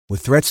With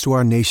threats to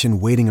our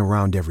nation waiting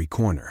around every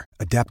corner,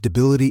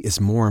 adaptability is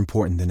more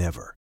important than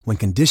ever. When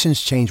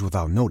conditions change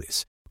without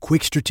notice,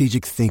 quick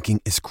strategic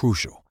thinking is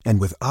crucial.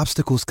 And with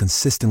obstacles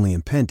consistently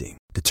impending,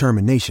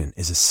 determination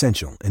is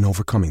essential in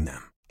overcoming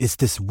them. It's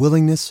this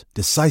willingness,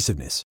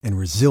 decisiveness, and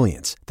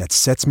resilience that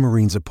sets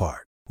Marines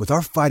apart. With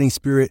our fighting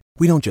spirit,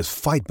 we don't just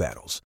fight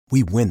battles,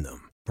 we win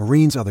them.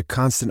 Marines are the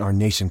constant our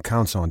nation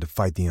counts on to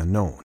fight the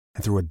unknown.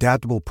 And through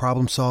adaptable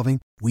problem solving,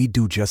 we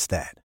do just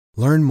that.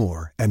 Learn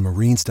more at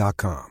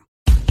marines.com.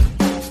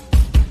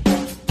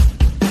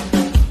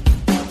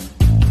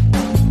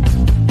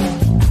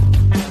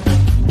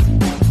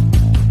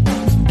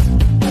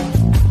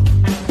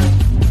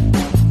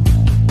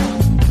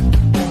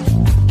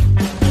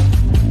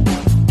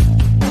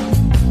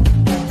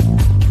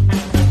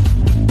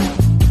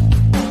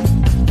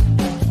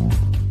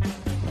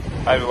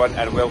 Hi everyone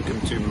and welcome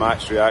to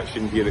Match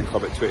Reaction here at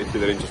Club at 22,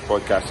 the Rangers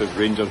podcast, as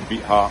Rangers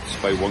beat Hearts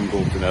by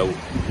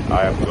 1-0.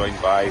 I am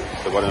joined by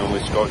the one and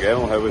only Scott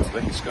Gennell. How was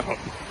things, Scott?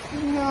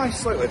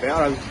 Slightly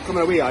better.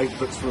 Coming away,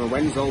 but from a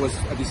win's always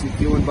a decent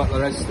feeling, but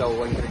there is still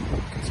lingering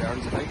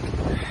concerns, I think.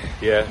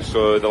 Yeah,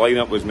 so the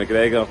lineup was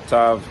McGregor,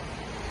 Tav,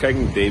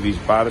 King, Davies,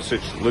 Barisic,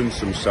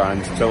 Lundstram,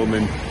 Sands,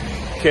 Tillman,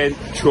 Kent,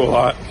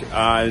 Čolak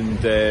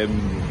and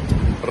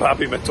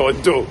Rabbi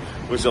Matondo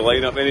was the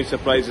lineup. Any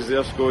surprises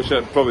there,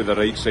 Scotia? Probably the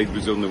right side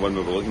was the only one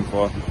we were looking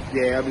for.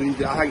 Yeah, I mean,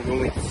 I think the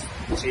only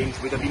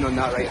change would have been on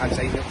that right hand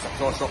side. It was a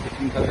cross up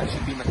between whether it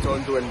should be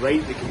Matondo and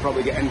Wright. They could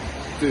probably get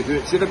into who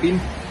it should have been.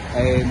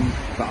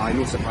 But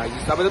no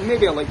surprises. I would have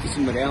maybe I'd like to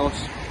see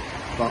Morelos,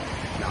 but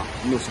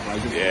no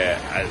surprises.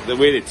 Yeah, the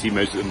way the team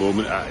is at the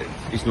moment,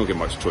 he's not getting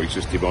much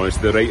choices, to be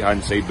honest. The right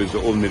hand side was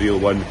the only real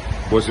one.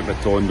 Was it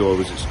Matondo or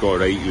was it Scott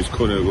Wright? He was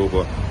going to go,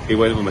 but he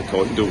went with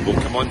Matondo. We'll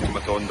come on to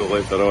Matondo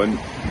later on.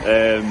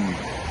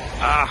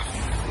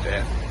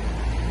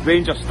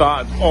 Rangers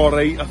started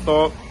alright, I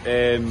thought.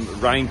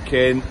 Ryan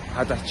Kent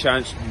had a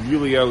chance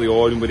really early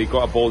on where he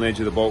got a ball on the edge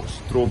of the box,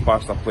 thrown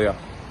past a player,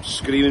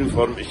 screaming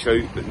for him to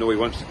shout, but no, he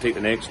wants to take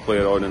the next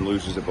player on and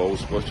loses the ball.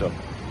 Squasher.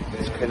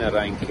 It's kind of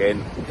Ryan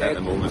Kent at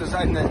the moment. Does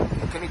that in the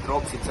kind of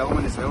drops to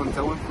Tillman as well, and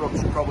Tillman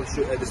probably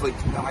should it was like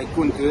I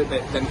go and do it, but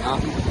it didn't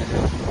happen.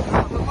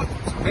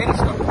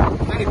 It's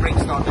a very bright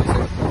start. It's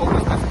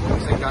always difficult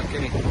inside that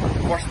kind of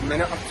first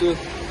minute or two.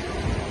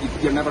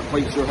 You're never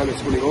quite sure how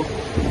it's going to go.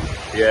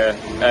 Yeah,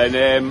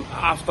 and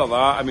after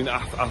that, I mean,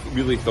 I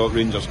really thought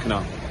Rangers kind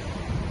of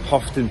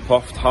huffed and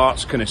puffed.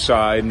 Hearts kind of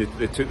shy, and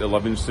they took the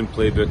Livingston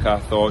playbook,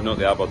 I thought, not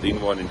the Aberdeen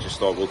one, and just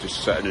thought we'll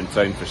just sit in and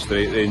try and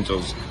frustrate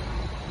Rangers.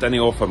 Didn't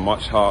offer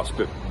much, Hearts,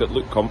 but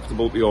looked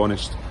comfortable, to be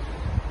honest.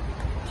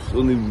 The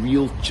only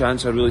real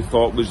chance I really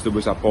thought was there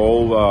was a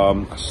ball,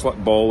 a slip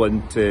ball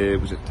into,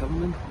 was it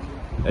Tillman?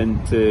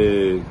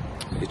 Into,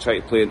 he tried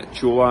to play into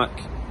Čolak,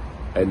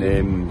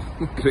 and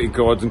Craig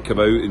Gordon came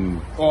out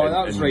and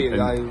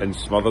and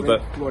smothered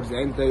it. Towards the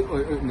end, out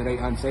on the right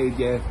hand side,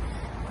 yeah.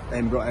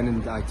 Brought in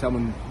and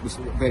Tillman was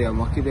very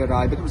unlucky there,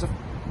 but it was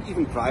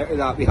even prior to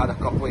that we had a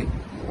couple of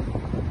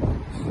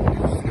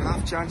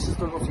half chances,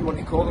 don't know if you want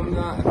to call them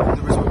that.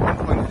 There was one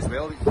point as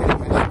well that you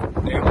mentioned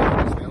earlier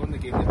as well in the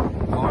game that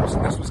Hearts,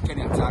 this was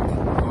kind of attacked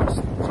Hearts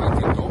trying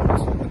to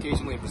adopt.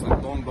 Occasionally it was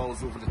like long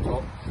balls over the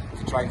top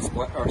to try and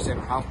split our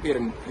centre half pair,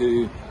 and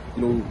who, you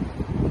know,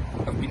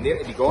 have been there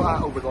to be got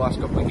at over the last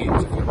couple of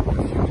games if you would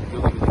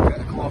really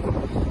critical of them.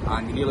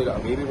 And we nearly got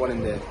a baby one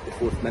in the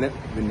 4th minute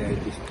when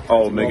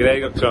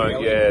McGregor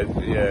tried, yeah.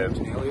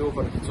 Nearly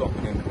over at the top,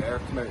 and then the bear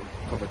came out and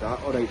covered that.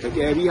 Alright, but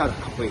yeah, we had a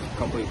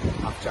couple of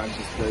half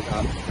chances throughout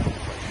that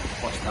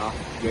first half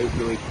without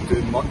really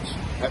doing much.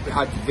 We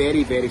had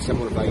very, very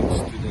similar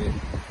vibes to the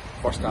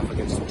first half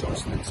against St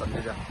Johnstone and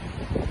Sunday there.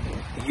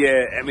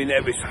 Yeah, I mean,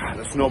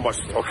 there's not much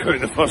to talk about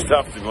in the first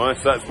half, to be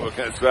honest. That's what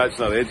kind of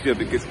scratching our heads here,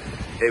 because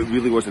it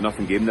really was a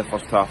nothing game in the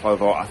first half. I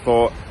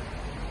thought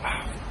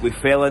we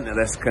fell into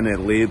this kind of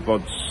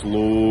laboured,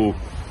 slow.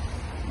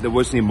 There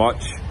wasn't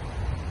much.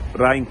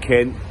 Ryan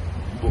Kent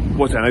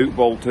was an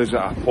outball to us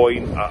at a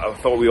point. I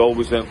thought we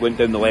always went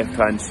down the left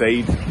hand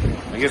side.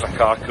 I guess a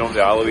car came up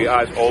the alleyway,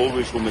 as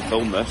always when we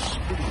film this.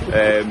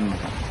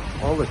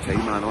 All the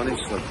time, man,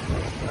 honestly.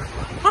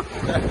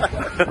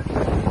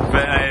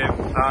 But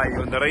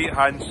on the right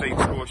hand side,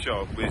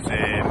 Scotia, was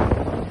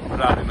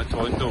Rabbi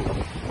Matondo,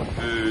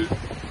 who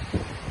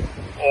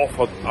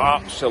offered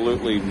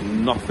absolutely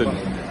nothing.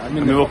 I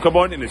mean, we'll come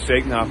on in the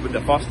second half, but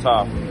the first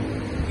half,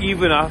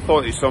 even I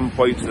thought at some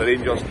points the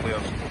Rangers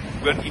players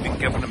weren't even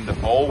giving him the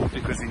ball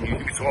because they knew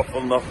he was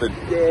offering nothing.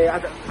 Yeah,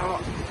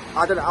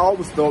 I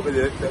always thought that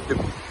the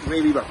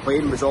way we were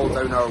playing was all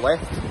down our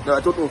left. Now, I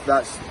don't know if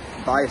that's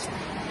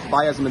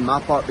biasm in my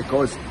part,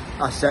 because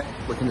I sit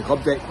within the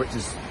club deck, which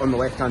is on the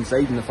left hand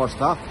side in the first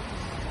half,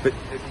 but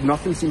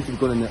nothing seemed to be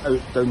going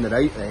down the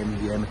right.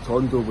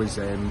 Matondo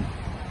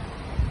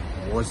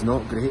was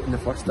not great in the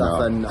first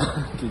half, and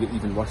could get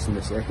even worse in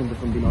the second,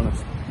 if I'm being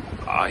honest.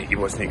 He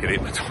wasn't a great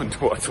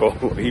Matondo at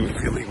all. He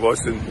really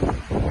wasn't.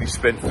 We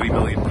spent £3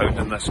 million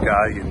on this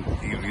guy, and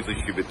he really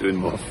should be doing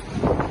more.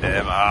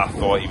 I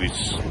thought he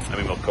was. I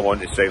mean, we'll come on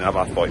to the second half.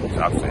 I thought he was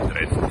absolutely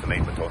dreadful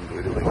tonight. Matondo,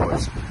 he really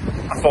was.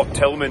 I thought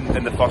Tillman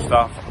in the first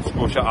half,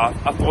 Scotia.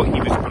 I thought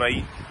he was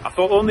bright. I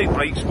thought the only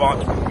bright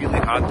sparks we really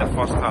had the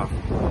first half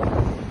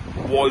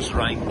was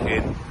Ryan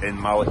Kent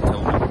and Malik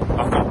Tillman.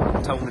 I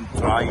thought Tillman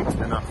tried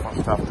in that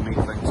first half to make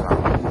things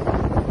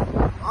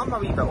happen. I'm a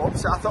wee bit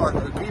opposite. I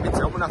agree with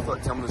Tillman. I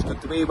thought Tillman was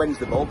good. The way he wins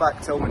the ball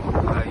back, Tillman,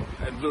 I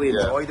really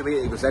enjoy the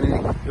way he goes in.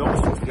 He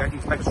almost looks like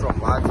he's a big, strong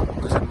lad.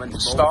 Goes in and wins the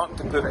ball. Starting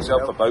to put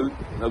himself about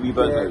a wee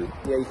bit now.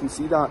 Yeah, you can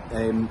see that.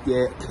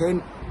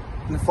 Kent,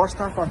 in the first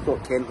half, I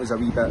thought Kent was a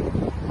wee bit,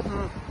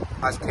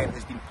 as Kent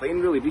has been playing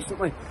really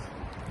recently.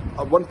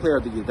 One player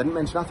that you didn't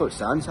mention, I thought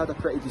Sands had a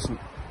pretty decent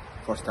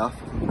first half.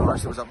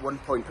 There was at one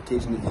point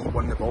occasion that he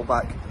won the ball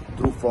back,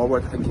 drove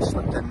forward. I think he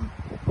slipped in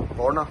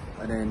corner,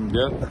 and then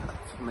I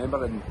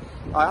remember. And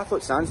I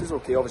thought Sands was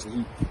okay. Obviously,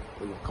 he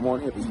come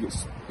on here, but he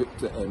gets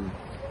hooked at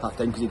half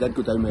time because he did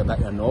go down with a bit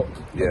of a knock.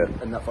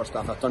 In that first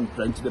half, I turned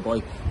round to the boy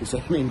who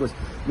said to me and goes,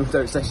 "No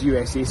doubt this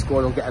USA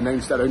squad will get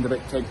announced around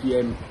about 10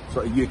 PM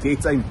sort of UK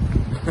time."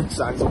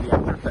 Sands will be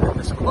in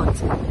the squad.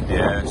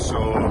 Yeah, so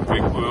we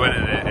went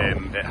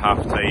in at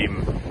half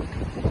time.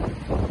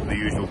 The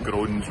usual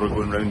groans were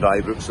going round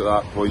Ibrox at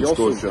that point.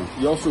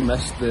 You also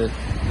missed the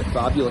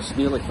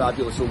nearly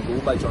fabulous old goal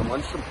by John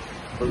Lundstrom,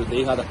 where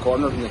they had a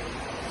corner in the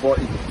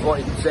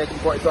 42nd,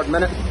 43rd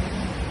minute.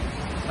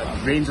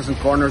 Rangers and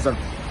corners are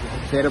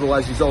terrible,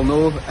 as you all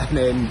know, and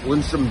then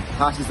Lundstrom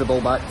passes the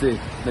ball back to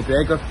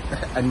McGregor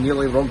and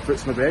nearly wrong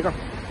foots McGregor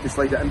to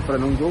slide it in for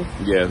an own goal.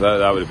 Yeah,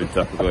 that would have been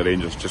typical of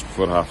Rangers just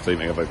before half time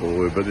to have a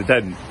goal, but they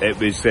didn't. It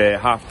was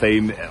half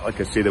time, like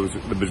I say, there was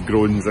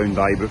groans round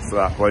Ibrox at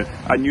that point.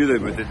 I knew they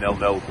would at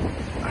 0-0.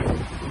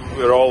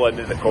 We were all in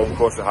at the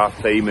concourse at half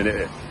time, and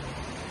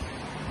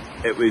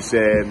it was.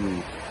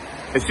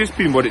 It's just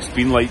been what it's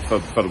been like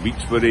for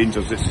weeks with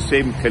Rangers. It's the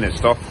same kind of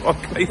stuff. Oh,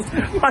 Christ,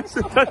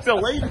 that's the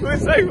light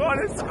goes out,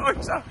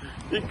 honestly.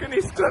 You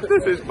couldn't strip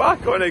this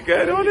back on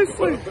again,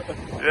 honestly.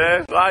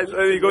 Yeah,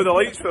 there you go, the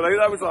lights were out.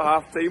 That was at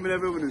half time and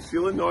everyone was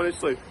feeling,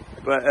 honestly.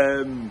 But,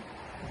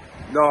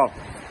 no.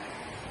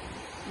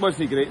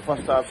 Wasn't a great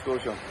first half,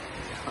 Scotia.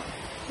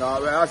 No,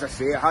 well, as I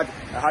say, I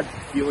had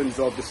feelings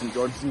of the St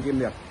Johnstone game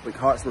there. Like,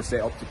 Hearts were set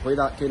up to play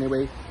that kind of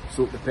way,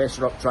 soak the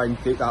pressure up, try and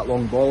take that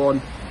long ball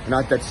on. And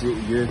I did say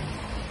to you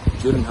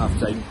during half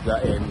time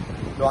that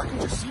I can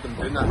just see them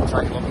doing that and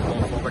trying to lob the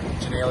ball forward to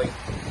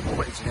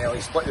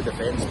Ginelli, split the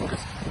defence,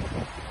 because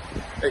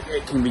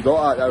it can be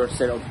got at our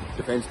central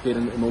defence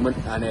pairing at the moment.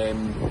 And I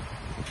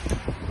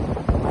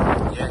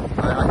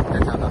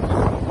did have that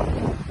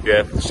feeling.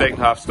 Yeah, the second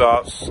half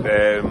starts.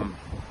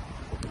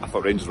 I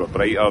thought Rangers were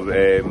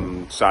brighter.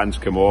 Sands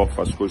came off,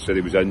 I suppose said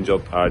he was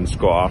injured, and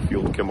Scott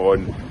Arfield came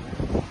on.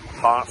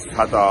 Hearts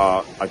had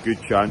a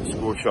good chance,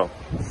 Scotia,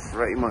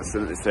 pretty much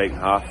in the second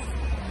half.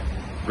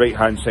 Right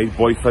hand side,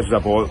 boy fizzes a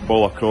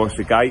ball across,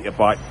 the guy at the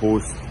back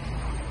post,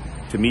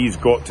 to me he's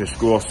got to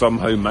score,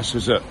 somehow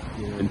misses it,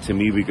 and to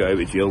me we got out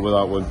of jail with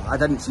that one. I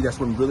didn't see this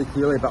one really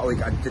clearly, but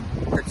I did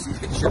see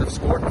he should have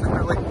scored. So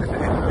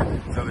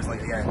it was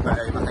like, but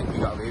I think we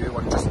got away with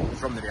one just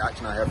from the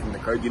reaction I heard from the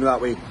crowd. You know, that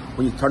way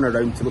when you turn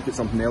around to look at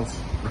something else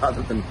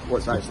rather than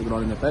what's actually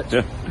going on in the pitch.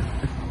 Yeah.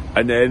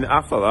 And then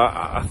after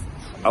that,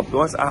 I'll be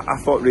honest, I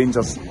thought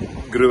Rangers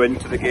grew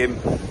into the game.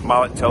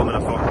 Malik Tillman, I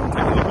thought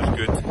particularly was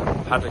good.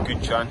 Had a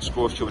good chance,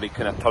 Scotia, where he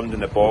kind of turned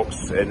in the box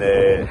and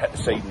hit the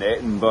side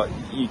netting, but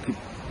you could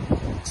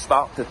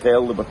start to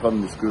tell they were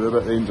turning the screw a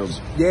bit,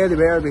 Rangers. Yeah, they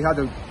were. We had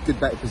a good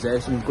bit of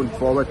possession going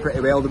forward pretty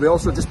well. We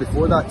also, just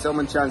before that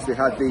Tillman chance, we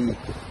had the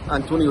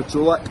Antonio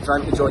Cholak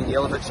trying to join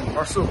Jelavic and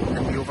Purcell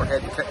in the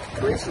overhead kick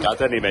creation. I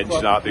didn't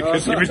mention that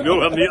because he was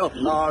nowhere near.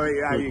 Oh, right,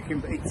 yeah,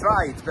 he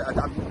tried, but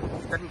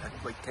he didn't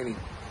kind of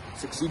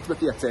succeed with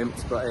the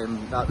attempt, but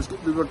that was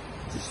good. We were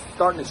just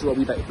starting to show a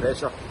wee bit of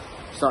pressure,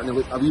 starting to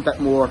look a wee bit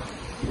more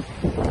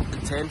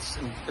intense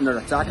in their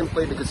attacking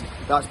play, because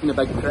that's been a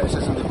big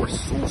criticism, that we're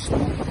so slow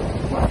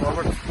going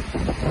forward.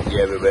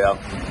 Yeah, we were.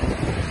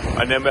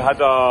 And then we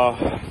had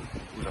a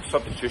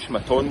substitution.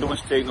 Matondo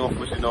was taken off,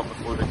 was he not,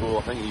 before the goal?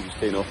 I think he was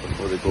taken off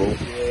before the goal.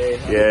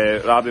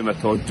 Yeah, Rabbi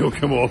Matondo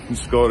came off and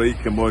Scott Wright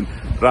came on.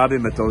 Rabbi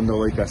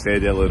Matondo, like I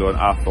said earlier on,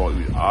 I thought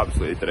he was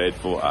absolutely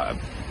dreadful. I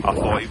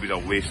thought he was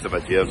a waste of a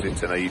jersey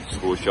tonight,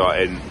 Scotia,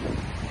 and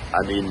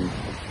I mean,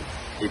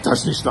 he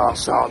doesn't start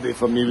Saturday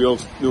for me. We'll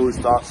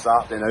start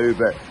Saturday now,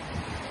 but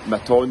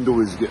Matondo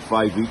has got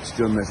 5 weeks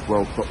during this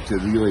World Cup to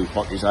really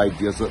fuck his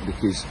ideas up,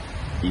 because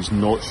he's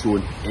not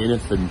shown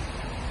anything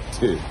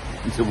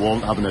to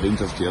warrant having a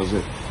Rangers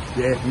jersey.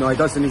 Yeah, no, he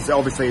doesn't. He's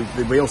obviously,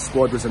 the Wales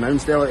squad was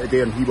announced earlier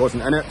today and he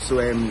wasn't in it, so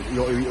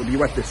he'll be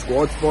with the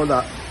squad for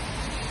that.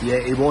 Yeah,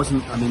 he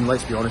wasn't. I mean,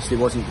 let's be honest, he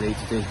wasn't great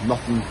today.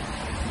 Nothing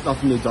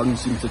they've done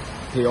seemed to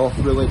pay off,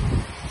 really.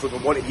 So they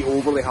want to be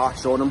overly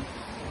harsh on him,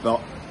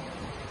 but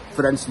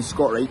for instance,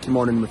 Scott Wright came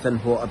on and within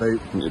about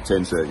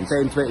 10 seconds,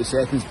 10-20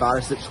 seconds,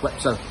 Barisic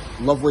whips a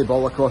lovely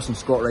ball across and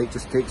Scott Wright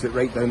just takes it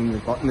right down in the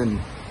button and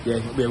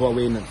we were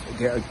away and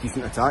get a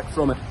decent attack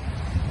from it.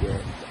 Yeah,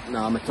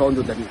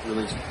 Matondo didn't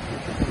really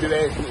do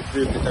anything to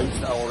prove the doubts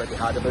that I already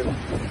had about him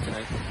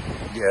tonight.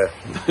 Yeah,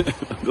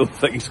 I don't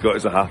think he's got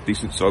us a half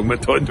decent song,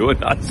 Matondo, and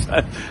that's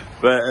it.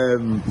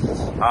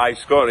 But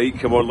Scott Wright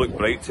come on, looked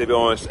bright to be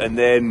honest, and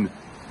then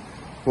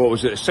what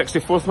was it,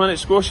 64th minute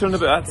Scotia on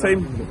about that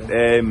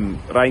time?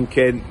 Ryan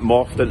Kent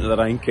morphed into the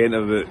Ryan Kent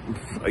of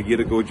a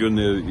year ago during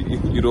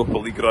the Europa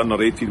League run,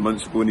 or 18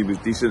 months ago, and he was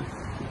decent.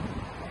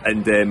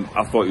 And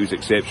I thought he was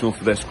exceptional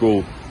for this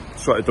goal.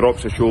 Sort of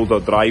drops his shoulder,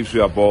 drives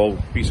with a ball,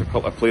 beats a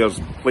couple of players,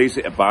 plays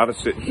it to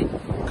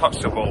Barisic, cuts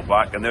the ball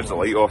back, and there's the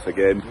light off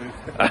again.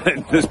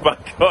 And it's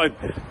back on,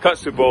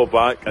 cuts the ball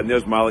back, and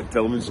there's Malik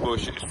Tillman.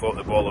 Scotia just fought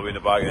the ball away in the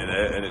back of the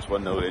net, and it's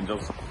 1-0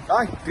 Rangers.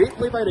 Great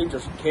play by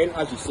Rangers. Kent,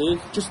 as you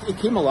say, he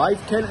came alive,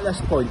 Kent, at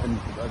this point, and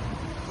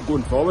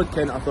going forward,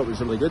 Kent I thought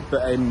was really good,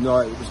 but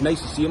no, it was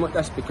nice to see him like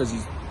this because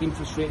he's been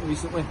frustrating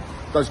recently.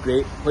 Does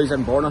great, plays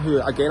in Borna,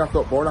 who again I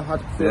thought Borna had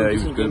a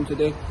decent game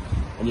today.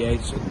 And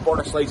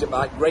Borna slides it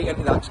back right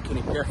into that kind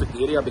of perfect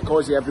area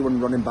because of everyone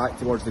running back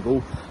towards the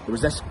goal. There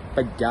was this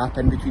big gap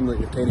in between like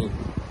the kind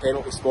of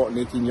penalty spot and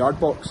 18-yard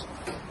box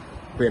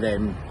where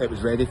it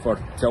was ready for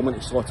Tillman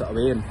to slot it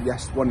away, and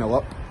yes, 1-0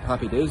 up,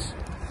 happy days.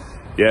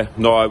 Yeah,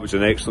 no, it was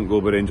an excellent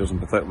goal by Rangers, in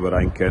particular with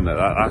Ryan Kent.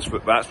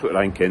 That's what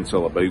Ryan Kent's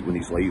all about when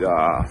he's like that.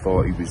 I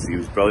thought he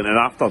was brilliant, and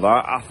after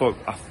that, I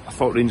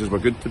thought Rangers were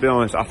good, to be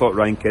honest. I thought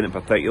Ryan Kent in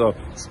particular,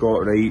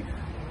 Scott Wright,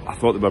 I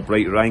thought they were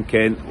bright. Ryan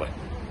Kent,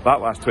 that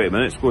last 20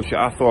 minutes, Scotia,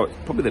 I thought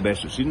probably the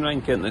best I've seen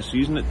Ryan Kent this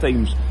season at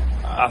times.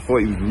 I thought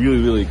he was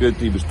really, really good.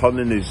 He was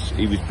turning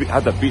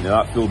had a beating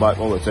of that full back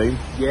all the time.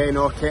 Yeah,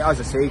 no, Kent, as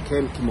I say,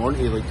 Kent came on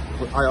to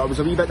I was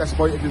a wee bit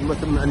disappointed with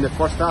him in the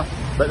first half,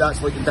 but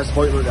that's like the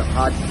disappointment that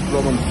I've had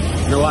from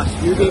him in the last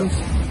few games.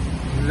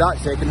 That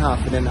second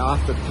half, and then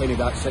after kind of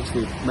that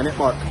 60-minute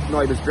mark, no,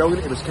 he was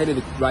brilliant. It was kind of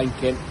the Ryan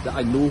Kent that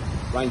I know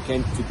Ryan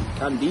Kent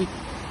can be,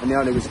 and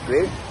then he was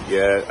great.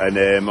 Yeah,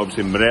 and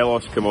obviously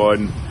Morelos come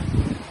on.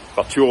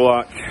 For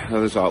Cholak,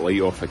 there's that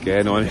light off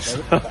again,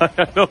 honestly.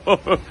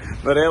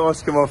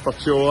 Morelos come off for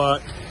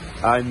Cholak,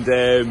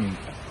 and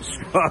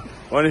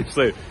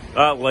honestly,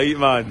 that light,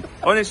 man.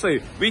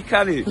 Honestly, we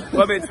can't.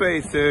 What about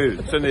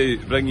 22? Trying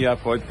to bring you a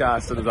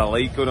podcast, so there's a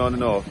light going on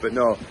and off, but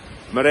no.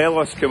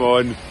 Morelos come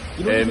on.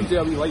 You don't even do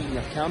a wee light in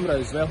your camera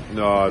as well.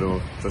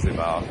 No, doesn't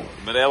matter.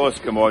 Morelos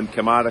come on,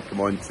 Kamara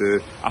come on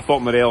too. I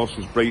thought Morelos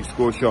was bright,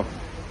 Scotia.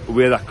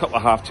 We had a couple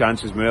of half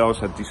chances, Morelos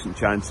had decent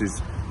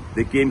chances.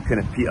 The game kind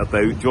of petered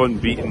out. John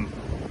Beaton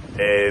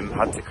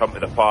had to come to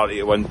the party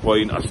at one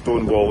point. A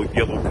stonewall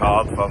yellow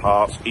card for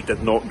Hearts. He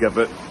did not give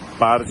it.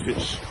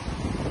 Barisic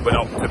went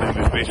up to him and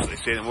was basically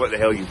saying, "What the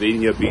hell are you doing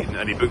here, Beaton?"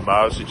 And he booked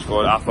Barisic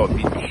for it. I thought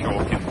Beaton was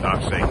shocking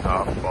that second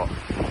half, but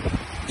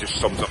just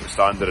sums up the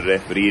standard of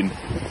refereeing.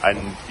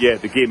 And yeah,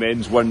 the game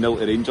ends 1-0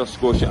 to Rangers,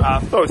 Scotia. I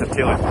thought it was a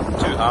tale of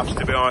two halves,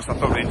 to be honest. I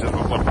thought Rangers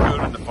were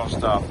poor in the first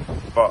half,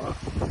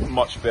 but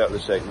much better the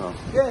second half.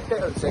 Yeah,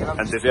 better the second half.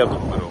 And deserved it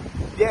overall.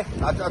 Yeah,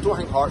 I don't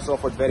think Hearts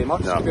offered very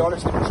much, to be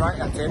honest. They were trying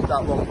to attempt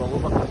that long ball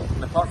over,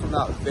 and apart from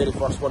that, the very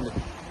first one,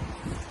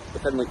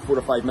 within like 4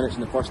 or 5 minutes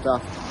in the first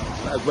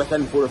half,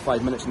 within 4 or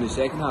 5 minutes in the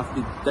second half,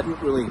 they didn't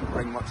really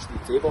bring much to the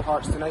table,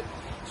 Hearts, tonight.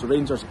 So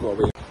Rangers got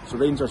away.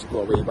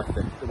 with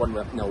the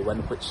 1-0 win,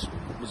 which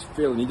was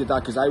fairly needed,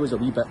 because I was a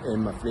wee bit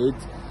afraid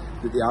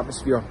that the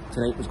atmosphere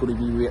tonight was going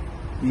to be a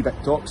wee bit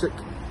toxic.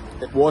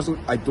 It wasn't.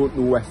 I don't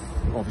know if,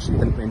 obviously we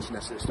didn't mention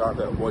this at the start,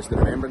 but it was the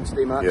Remembrance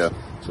Day match. Yeah.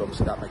 So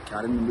obviously that big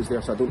Cannon was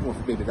there, so I don't know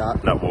if maybe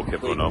that woke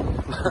everyone up.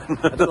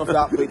 I don't know if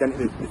that played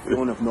into the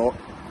feeling of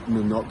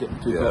not getting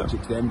too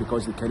toxic to them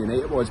because of the kind of night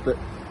it was. But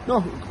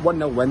no,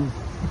 1-0 win.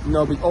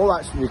 No, but all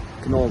that's we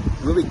can all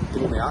really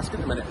can only ask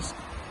at the minute is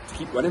to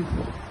keep winning.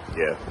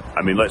 Yeah,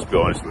 I mean, let's be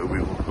honest,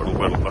 we're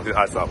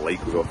as that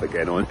light goes off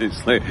again,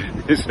 honestly,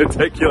 it's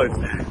ridiculous.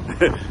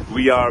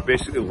 We are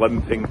basically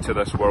limping to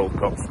this World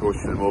Cup, Scotia,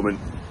 at the moment.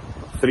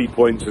 3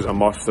 points is a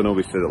must. I know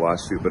we said it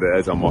last week, but it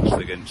is a must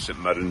against St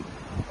Mirren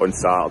on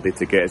Saturday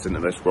to get us into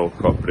this World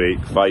Cup break.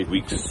 5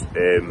 weeks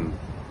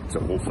to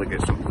hopefully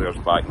get some players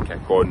back and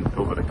kick on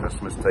over the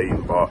Christmas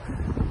time, but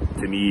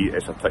to me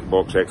it's a tick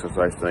box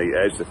exercise tonight.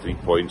 It is the 3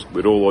 points.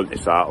 We roll on to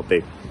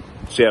Saturday.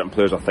 Certain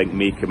players I think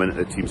may come into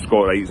the team.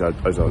 Scott Wright is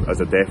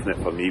a definite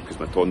for me because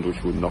Matondo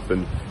showed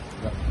nothing.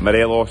 Yep.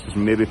 Morelos has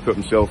maybe put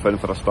himself in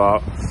for a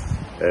start.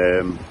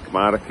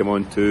 Kamara come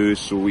on too,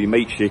 so he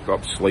might shake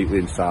up slightly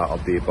on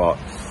Saturday, but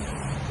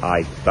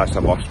aye, that's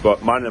a must.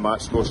 But man of the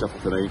match, Scotia,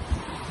 for tonight.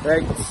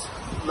 Right,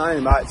 man of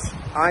the match.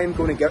 I'm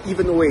going to give,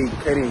 even though he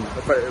kind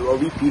of, for a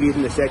wee period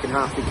in the second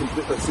half, he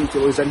completely seemed to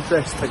lose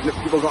interest, like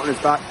people got on his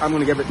back, I'm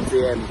going to give it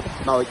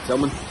to Malik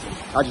Tillman.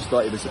 I just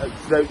thought he was,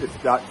 throughout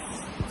that,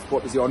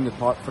 what was he on the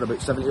park for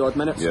about 70 odd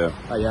minutes? Yeah.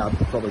 I'd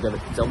probably give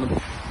it to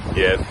Tillman.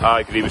 Yeah,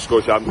 I agree with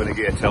Scotia. I'm going to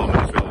get a Tillman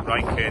as well.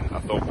 Ryan Kent, I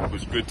thought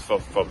was good for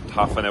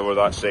half an hour,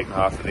 that second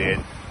half at the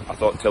end. I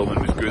thought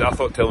Tillman was good. I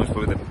thought Tillman was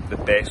probably the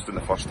best in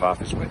the first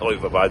half. It's quite a bit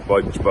of a bad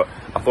bunch, but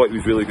I thought he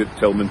was really good,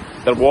 Tillman.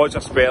 There was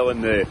a spell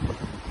in the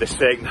the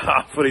second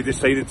half where he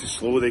decided to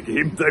slow the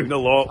game down a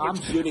lot,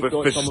 which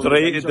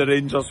frustrated the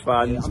Rangers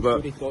fans,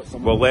 but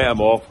we'll let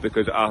him off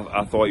because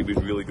I thought he was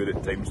really good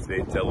at times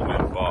today,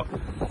 Tillman. But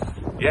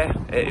yeah,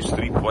 it is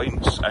 3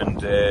 points,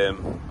 and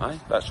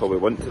that's all we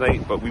want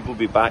tonight. But we will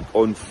be back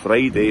on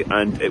Friday,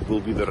 and it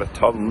will be the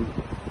return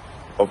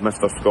of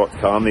Mr. Scott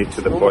Carney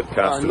to the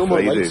podcast on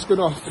Friday.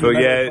 So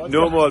yeah,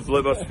 no more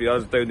Bloomer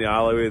Spheres down the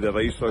alleyway, the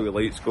Viceroy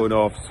lights going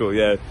off. So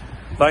yeah,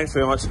 thanks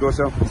very much,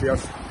 Scotia.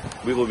 Cheers.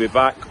 We will be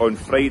back on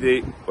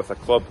Friday with a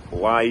club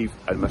live,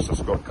 and Mr.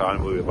 Scott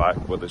Carney will be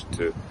back with us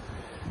too.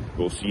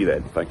 We'll see you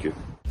then. Thank you.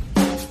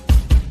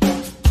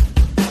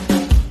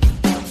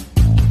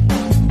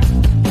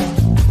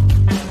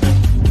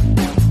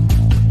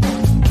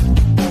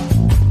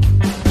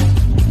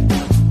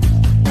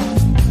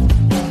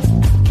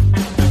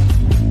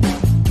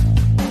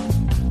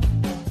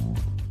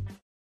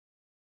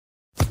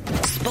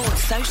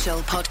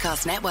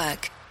 Podcast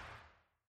Network.